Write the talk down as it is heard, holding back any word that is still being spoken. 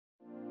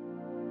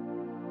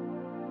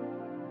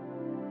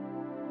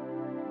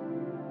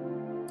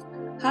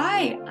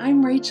Hi,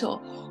 I'm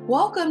Rachel.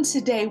 Welcome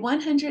to day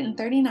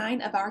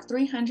 139 of our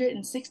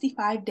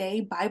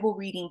 365-day Bible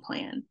reading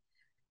plan.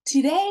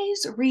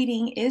 Today's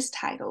reading is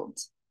titled,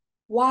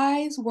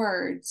 Wise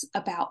Words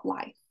About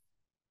Life.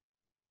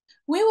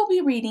 We will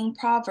be reading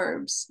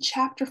Proverbs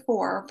chapter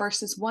 4,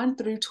 verses 1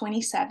 through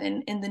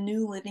 27 in the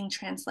New Living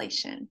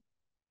Translation.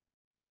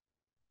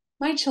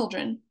 My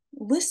children,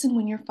 listen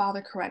when your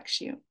father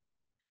corrects you.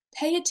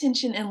 Pay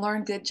attention and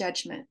learn good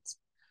judgment,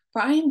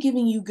 for I am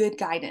giving you good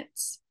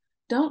guidance.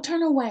 Don't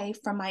turn away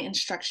from my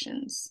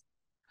instructions.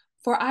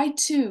 For I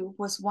too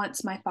was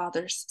once my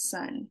father's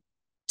son,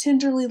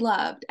 tenderly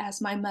loved as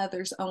my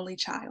mother's only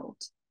child.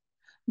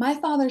 My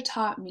father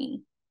taught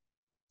me,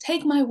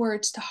 take my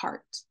words to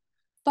heart,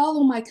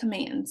 follow my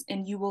commands,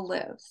 and you will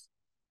live.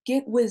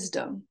 Get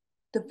wisdom,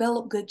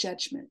 develop good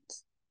judgment.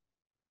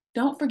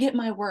 Don't forget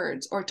my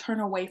words or turn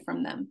away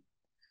from them.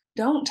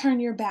 Don't turn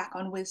your back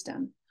on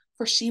wisdom,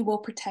 for she will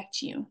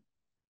protect you.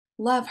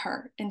 Love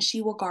her, and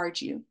she will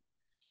guard you.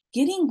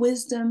 Getting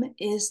wisdom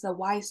is the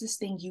wisest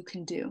thing you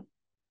can do.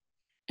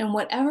 And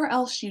whatever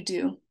else you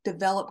do,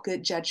 develop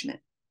good judgment.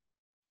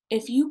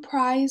 If you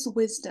prize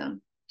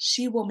wisdom,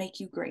 she will make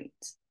you great.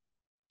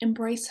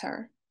 Embrace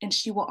her, and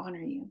she will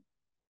honor you.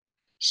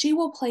 She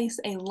will place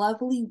a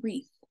lovely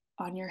wreath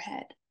on your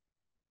head.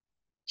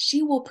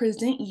 She will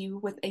present you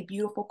with a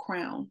beautiful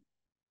crown.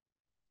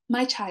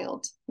 My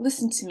child,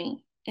 listen to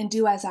me and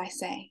do as I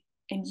say,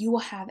 and you will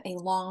have a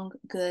long,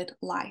 good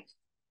life.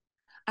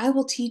 I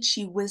will teach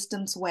you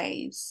wisdom's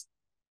ways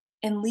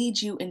and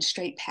lead you in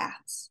straight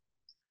paths.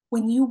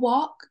 When you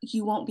walk,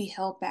 you won't be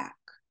held back.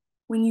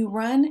 When you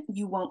run,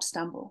 you won't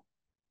stumble.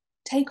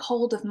 Take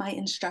hold of my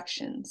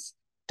instructions.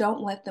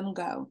 Don't let them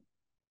go.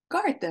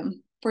 Guard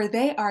them, for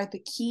they are the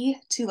key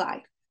to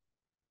life.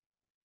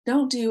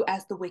 Don't do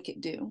as the wicked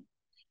do,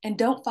 and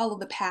don't follow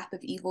the path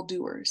of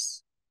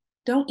evildoers.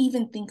 Don't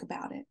even think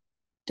about it.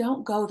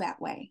 Don't go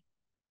that way.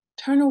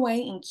 Turn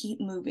away and keep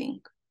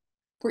moving.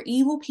 For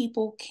evil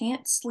people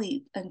can't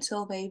sleep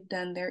until they've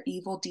done their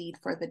evil deed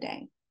for the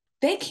day.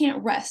 They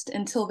can't rest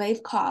until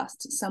they've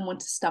caused someone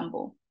to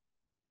stumble.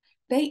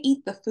 They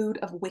eat the food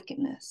of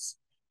wickedness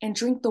and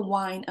drink the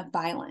wine of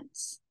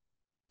violence.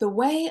 The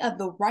way of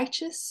the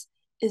righteous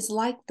is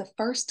like the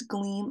first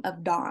gleam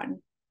of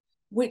dawn,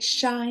 which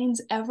shines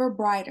ever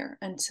brighter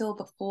until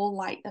the full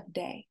light of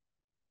day.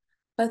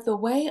 But the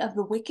way of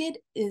the wicked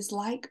is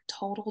like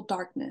total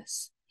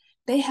darkness.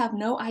 They have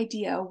no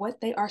idea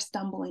what they are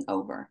stumbling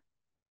over.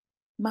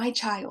 My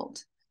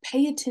child,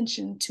 pay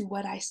attention to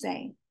what I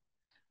say.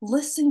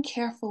 Listen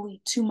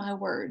carefully to my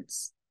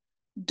words.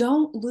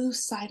 Don't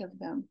lose sight of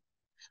them.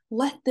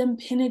 Let them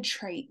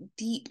penetrate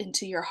deep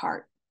into your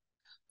heart,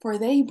 for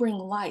they bring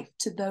life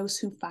to those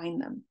who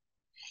find them,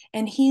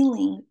 and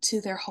healing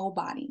to their whole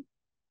body.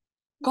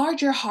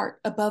 Guard your heart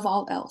above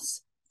all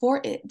else,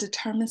 for it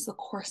determines the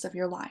course of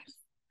your life.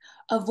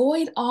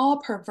 Avoid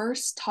all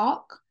perverse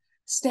talk.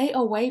 Stay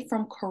away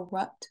from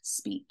corrupt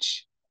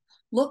speech.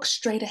 Look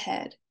straight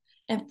ahead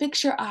and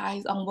fix your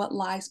eyes on what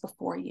lies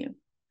before you.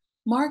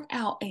 Mark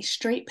out a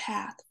straight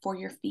path for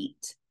your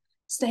feet.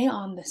 Stay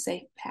on the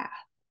safe path.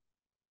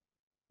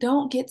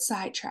 Don't get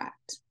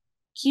sidetracked.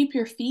 Keep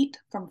your feet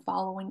from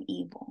following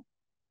evil.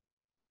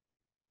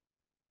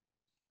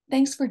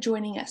 Thanks for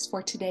joining us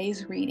for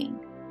today's reading.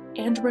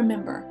 And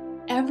remember,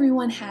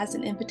 everyone has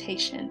an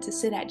invitation to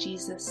sit at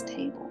Jesus'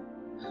 table.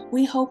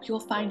 We hope you'll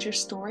find your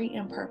story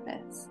and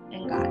purpose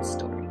in God's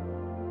story.